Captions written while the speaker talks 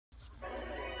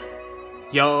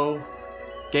Yo,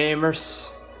 gamers,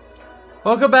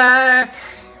 welcome back!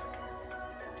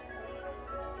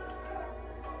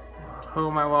 Who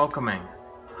am I welcoming?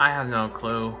 I have no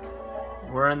clue.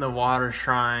 We're in the water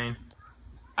shrine.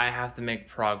 I have to make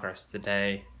progress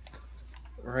today.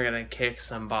 We're gonna kick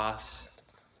some boss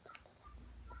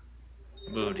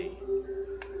booty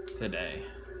today.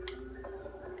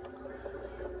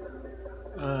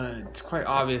 It's quite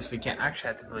obvious we can't.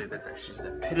 Actually, I have to believe that's actually just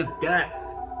a pit of death.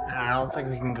 And I don't think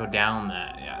we can go down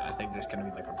that. Yeah, I think there's gonna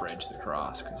be like a bridge to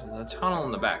cross because there's a tunnel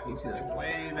in the back. You can see like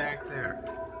way back there.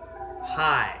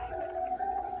 Hi.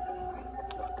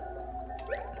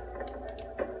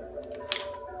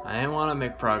 I didn't want to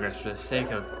make progress for the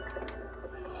sake of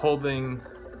holding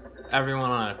everyone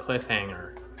on a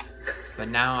cliffhanger. But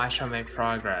now I shall make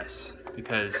progress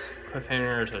because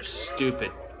cliffhangers are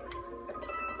stupid.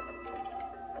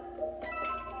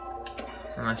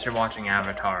 Unless you're watching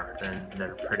Avatar, then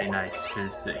they're pretty nice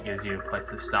because it gives you a place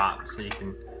to stop so you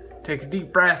can take a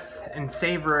deep breath and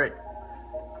savor it.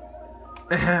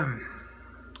 Oh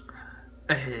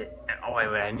wait,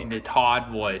 I need a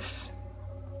Todd voice.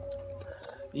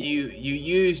 You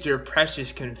used your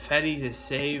precious confetti to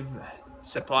save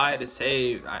supply to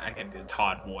save. I can do the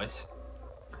Todd voice.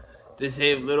 To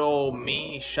save little old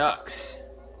me, shucks.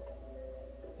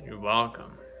 You're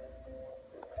welcome.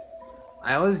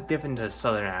 I always dip into a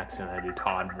southern accent when I do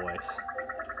Todd voice.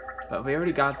 But we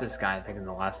already got this guy, I think, in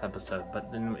the last episode,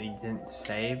 but then he didn't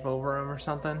save over him or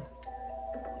something.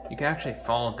 You can actually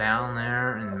fall down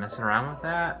there and mess around with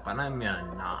that, but I'm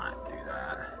gonna not do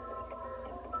that.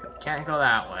 Can't go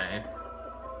that way.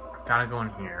 Gotta go in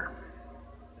here.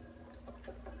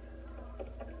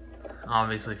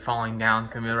 Obviously, falling down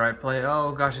can be the right play.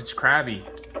 Oh gosh, it's Krabby.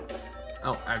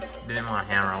 Oh, I didn't want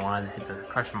a hammer, I wanted to hit the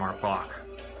question mark block.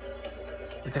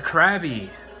 It's a Krabby!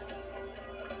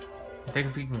 I think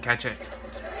if we can catch it.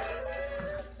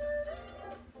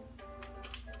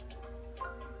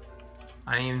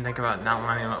 I didn't even think about not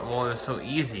letting it. Well, it was so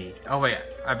easy. Oh wait,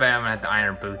 I bet I'm gonna have to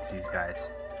iron boots these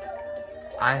guys.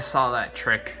 I saw that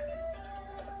trick.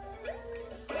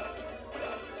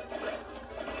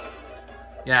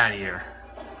 Get out of here.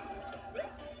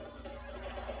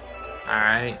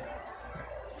 Alright.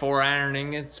 4 iron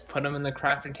ingots, put them in the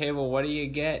crafting table. What do you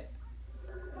get?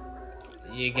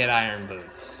 You get iron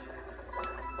boots.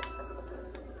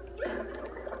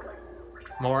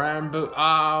 More iron boot.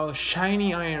 Oh,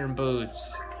 shiny iron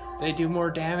boots. They do more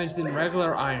damage than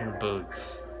regular iron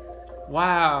boots.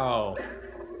 Wow.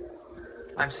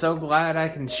 I'm so glad I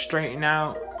can straighten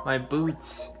out my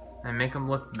boots and make them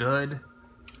look good.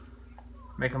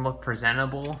 Make them look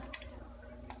presentable.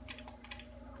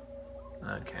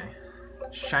 Okay.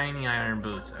 Shiny iron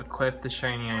boots. Equip the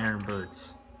shiny iron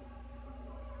boots.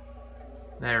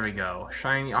 There we go.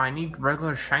 Shiny. Oh, I need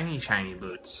regular shiny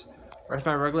boots. Where's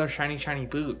my regular shiny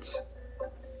boots?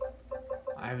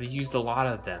 I've used a lot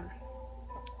of them.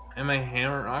 And my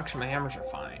hammer. Actually, my hammers are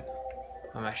fine.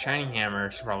 But my shiny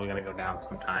hammers are probably gonna go down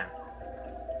sometime.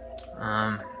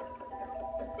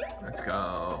 Let's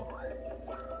go.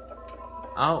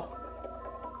 Oh.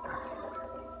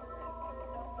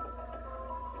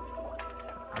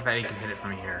 I bet you can hit it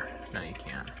from here. No, you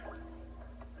can't.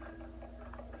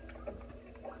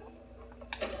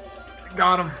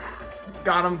 Got him.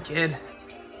 Got him, kid.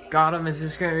 Got him. Is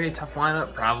this going to be a tough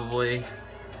lineup? Probably.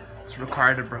 It's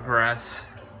required to progress.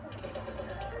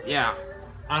 Yeah.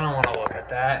 I don't want to look at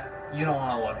that. You don't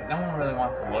want to look at that. No one really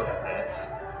wants to look at this.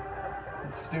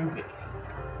 It's stupid.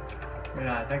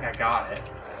 Yeah, I think I got it.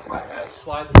 I gotta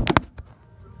slide this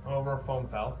guy over, foam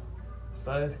fell.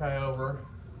 Slide this guy over,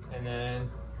 and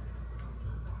then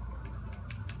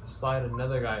slide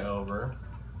another guy over.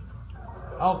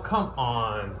 Oh, come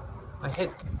on. I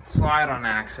hit slide on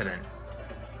accident.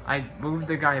 I moved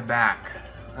the guy back.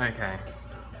 Okay.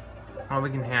 Well,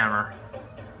 we can hammer.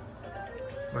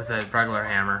 With a regular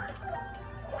hammer.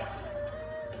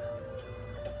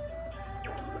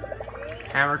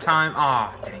 Hammer time?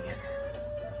 Aw, oh, dang it.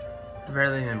 I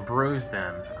barely even bruised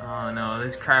them. Oh no,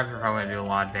 these crabs are probably gonna do a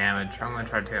lot of damage. I'm gonna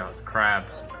try to take out the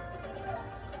crabs.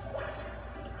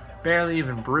 Barely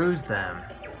even bruised them.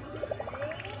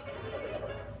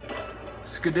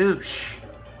 Skadoosh.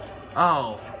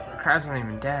 Oh, the crabs aren't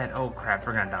even dead. Oh crap,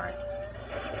 we're gonna die.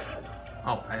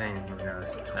 Oh, I didn't even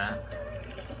notice that.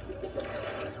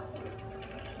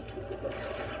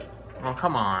 Oh,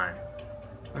 come on.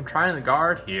 I'm trying to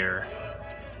guard here.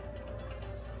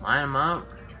 Line them up.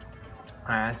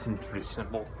 Alright, that seems pretty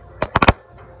simple.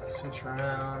 Switch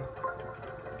around.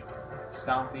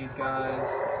 Stomp these guys.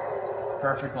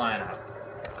 Perfect lineup.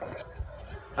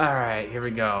 Alright, here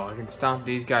we go. I can stomp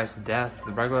these guys to death with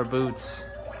the regular boots.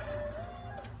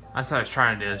 That's what I was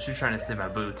trying to do. She was trying to save my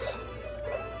boots.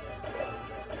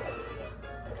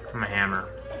 My hammer.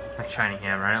 My shiny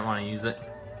hammer. I didn't want to use it.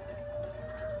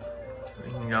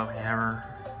 We can go hammer.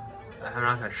 I'm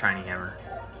not gonna shiny hammer.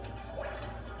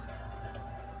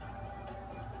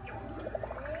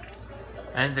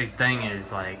 And the thing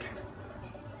is, like,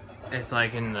 it's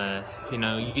like in the, you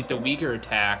know, you get the weaker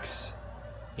attacks,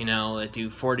 you know, that do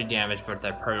 40 damage, but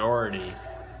they're priority.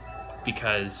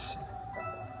 Because,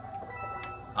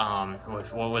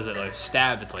 with, what was it, like,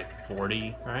 stab, it's like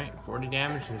 40, right? 40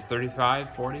 damage, and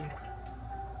 35, 40?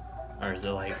 Or is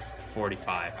it like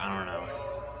 45? I don't know.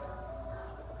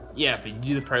 Yeah, but you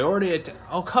do the priority attack.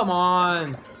 Oh, come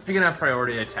on! Speaking of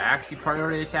priority attacks, you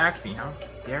priority attacked me. How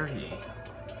dare you?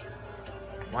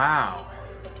 Wow.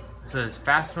 So there's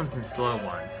fast ones and slow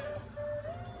ones.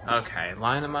 Okay,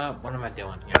 line them up. What am I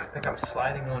doing here? I think I'm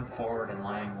sliding one forward and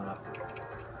lining one up.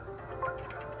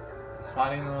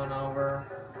 Sliding one over.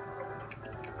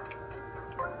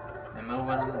 And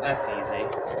moving. That's easy.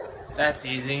 That's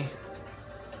easy.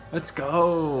 Let's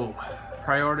go.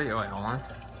 Priority. Oh, wait, hold on.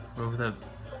 Move the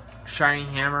shiny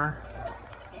hammer.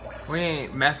 We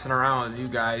ain't messing around with you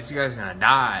guys. You guys are gonna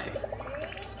die.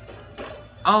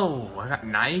 Oh, I got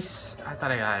nice. I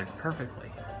thought I got it perfectly.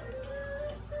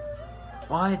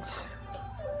 What?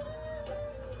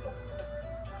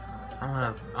 I'm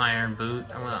gonna iron boot.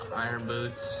 I'm gonna iron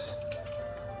boots.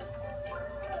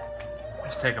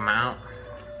 Just take them out.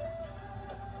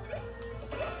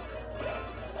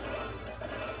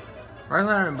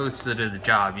 Regular iron boots to do the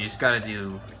job. You just gotta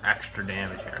do extra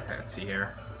damage here. Okay, let's see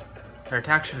here. Their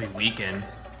attack should be weakened.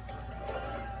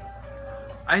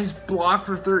 I just blocked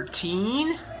for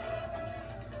 13?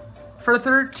 For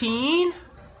 13?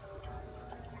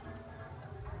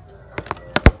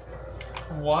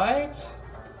 What?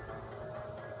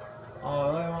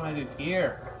 Oh, what do I want to do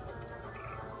here?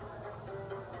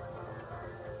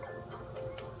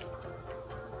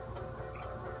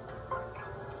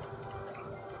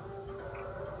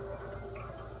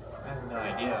 I have no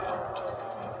idea.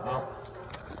 Oh, well,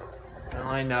 I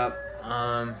lined up.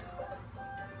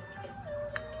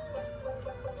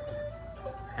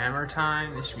 Hammer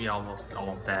time. This should be almost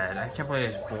all dead. I can't believe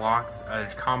I just blocked a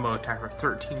combo attack for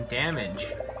 13 damage.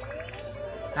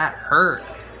 That hurt.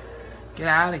 Get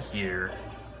out of here.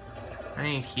 I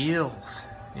need heals.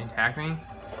 You attack me?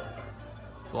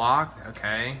 Blocked?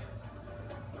 Okay.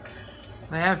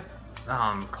 They have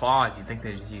claws. You'd think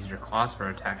they just use their claws for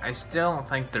attack. I still don't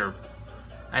think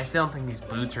these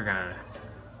boots are gonna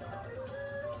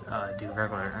do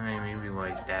regular. I mean, maybe while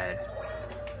he's dead.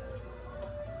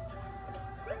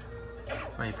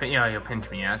 Well, he'll pinch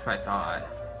me. Yeah, that's what I thought.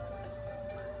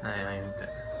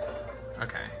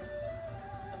 Okay.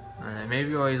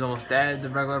 Maybe while he's almost dead, the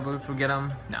regular boots will get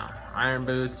him. No. Iron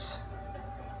boots.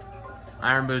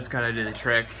 Iron boots gotta do the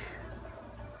trick.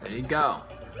 There you go.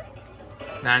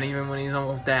 Not even when he's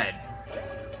almost dead.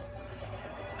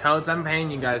 Toads, I'm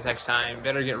paying you guys next time.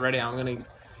 Better get ready. You guys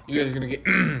are gonna get,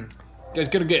 you guys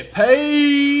gonna get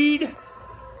paid.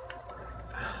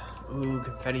 Ooh,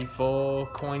 confetti full.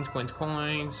 Coins, coins,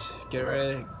 coins. Get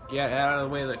ready. Get out of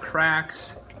the way of the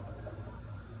cracks.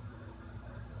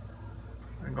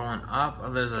 We're going up.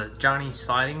 Oh, there's a Johnny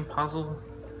sliding puzzle.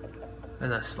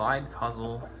 There's a slide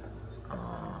puzzle.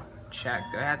 Check.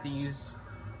 Do I have to use...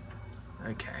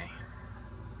 Okay.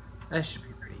 That should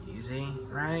be pretty easy,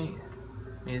 right?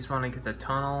 We just want to get the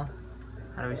tunnel.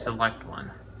 How do we select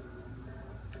one?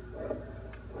 We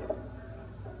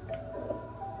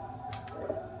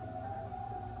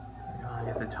want to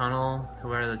get the tunnel to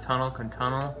where the tunnel can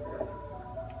tunnel.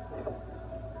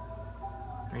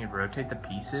 We can rotate the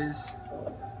pieces.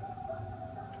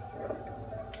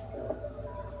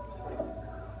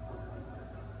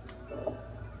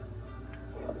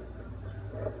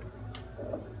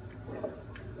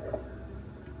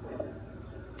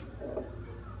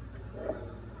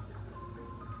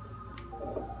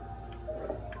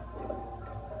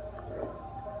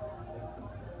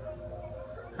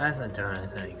 That's not doing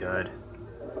us any good.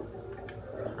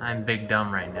 I'm big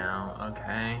dumb right now,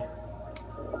 okay.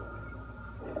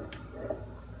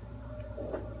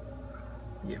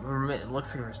 Yeah, it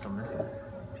looks like we're still missing a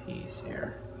piece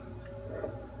here.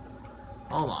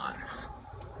 Hold on.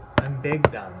 I'm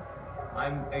big dumb.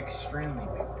 I'm extremely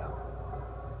big dumb.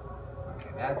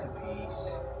 Okay, that's a piece.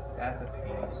 That's a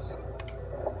piece.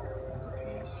 That's a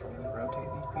piece. Can we rotate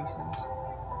these pieces?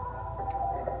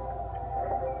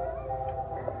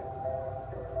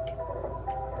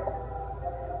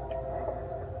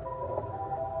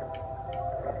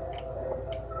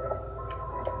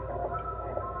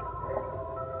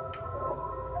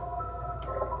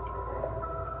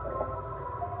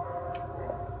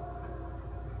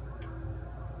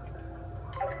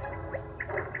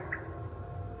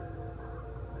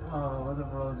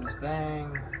 close this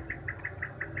thing.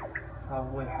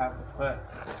 Probably have to put.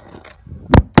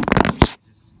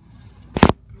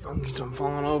 Phone keeps on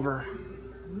falling over.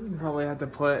 Probably have to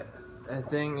put a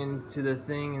thing into the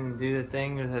thing and do the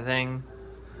thing with the thing.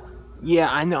 Yeah,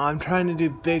 I know. I'm trying to do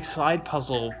big slide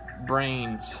puzzle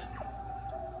brains,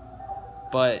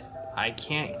 but I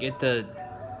can't get the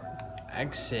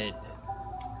exit.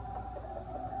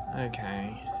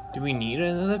 Okay. Do we need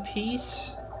another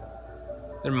piece?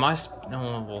 There must.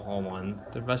 No, well, hold on.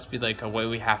 There must be like a way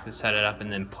we have to set it up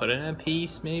and then put in a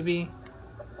piece, maybe.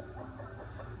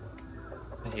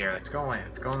 Here, let's go in.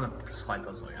 Let's go in the slide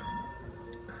puzzle again.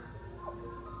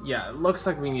 Yeah, it looks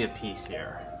like we need a piece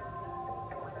here.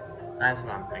 That's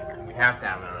what I'm thinking. We have to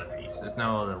have another piece. There's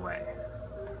no other way.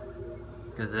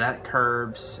 Because that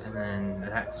curbs and then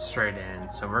that's straight in,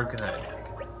 so we're good.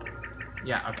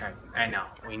 Yeah, okay. I know.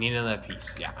 We need another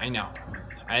piece. Yeah, I know.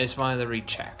 I just wanted to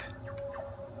recheck.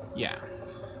 Yeah.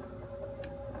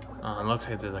 It looks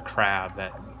like there's a crab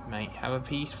that might have a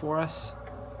piece for us.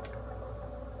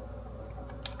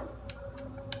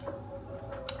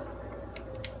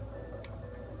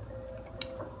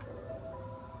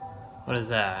 What is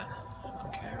that?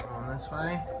 Okay, going this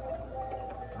way.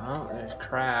 Oh, there's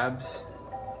crabs.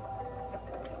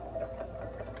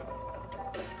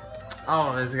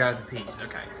 Oh, this got the piece.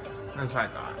 Okay, that's what I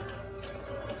thought.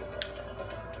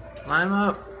 Line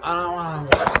up. I don't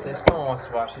want to watch this. No one wants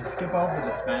to watch this. Skip over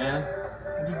this, man.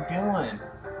 What are you doing?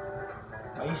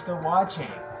 Why are you still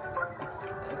watching?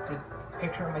 It's a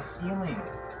picture of my ceiling.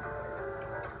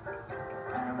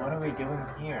 And what are we doing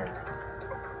here?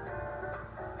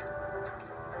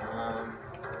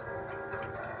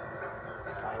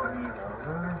 Sliding these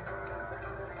over.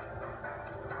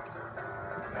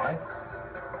 Yes.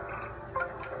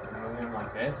 Moving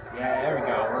like this. Yeah, there we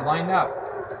go. We're lined up.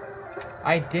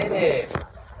 I did it.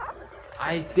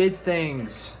 I did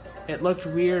things. It looked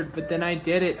weird, but then I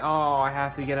did it. Oh, I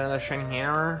have to get another shiny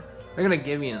hammer. They're gonna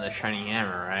give me another shiny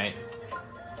hammer, right?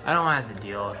 I don't want to have to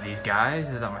deal with these guys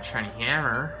without my shiny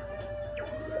hammer.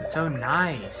 It's so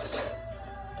nice.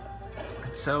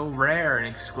 It's so rare and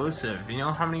exclusive. You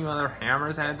know how many other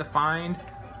hammers I had to find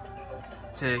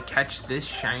to catch this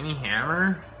shiny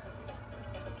hammer?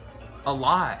 A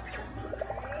lot.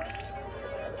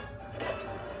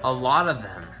 A lot of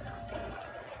them.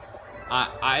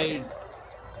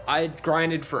 I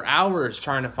grinded for hours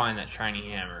trying to find that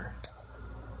shiny hammer.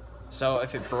 So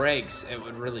if it breaks, it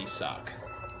would really suck.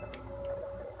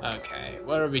 Okay,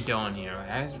 what are we doing here? I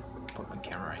have to put my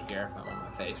camera right here if I'm on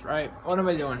my face, right? What am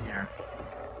I doing here?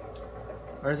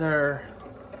 Where's our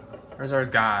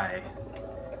guy?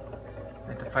 I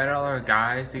have to fight all our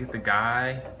guys to get the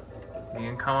guy. He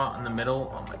can come out in the middle.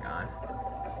 Oh my god.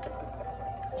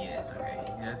 He is, okay.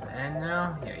 He's at the end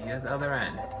now? Yeah, he's at the other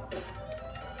end.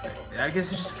 I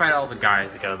guess we just fight all the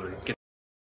guys to get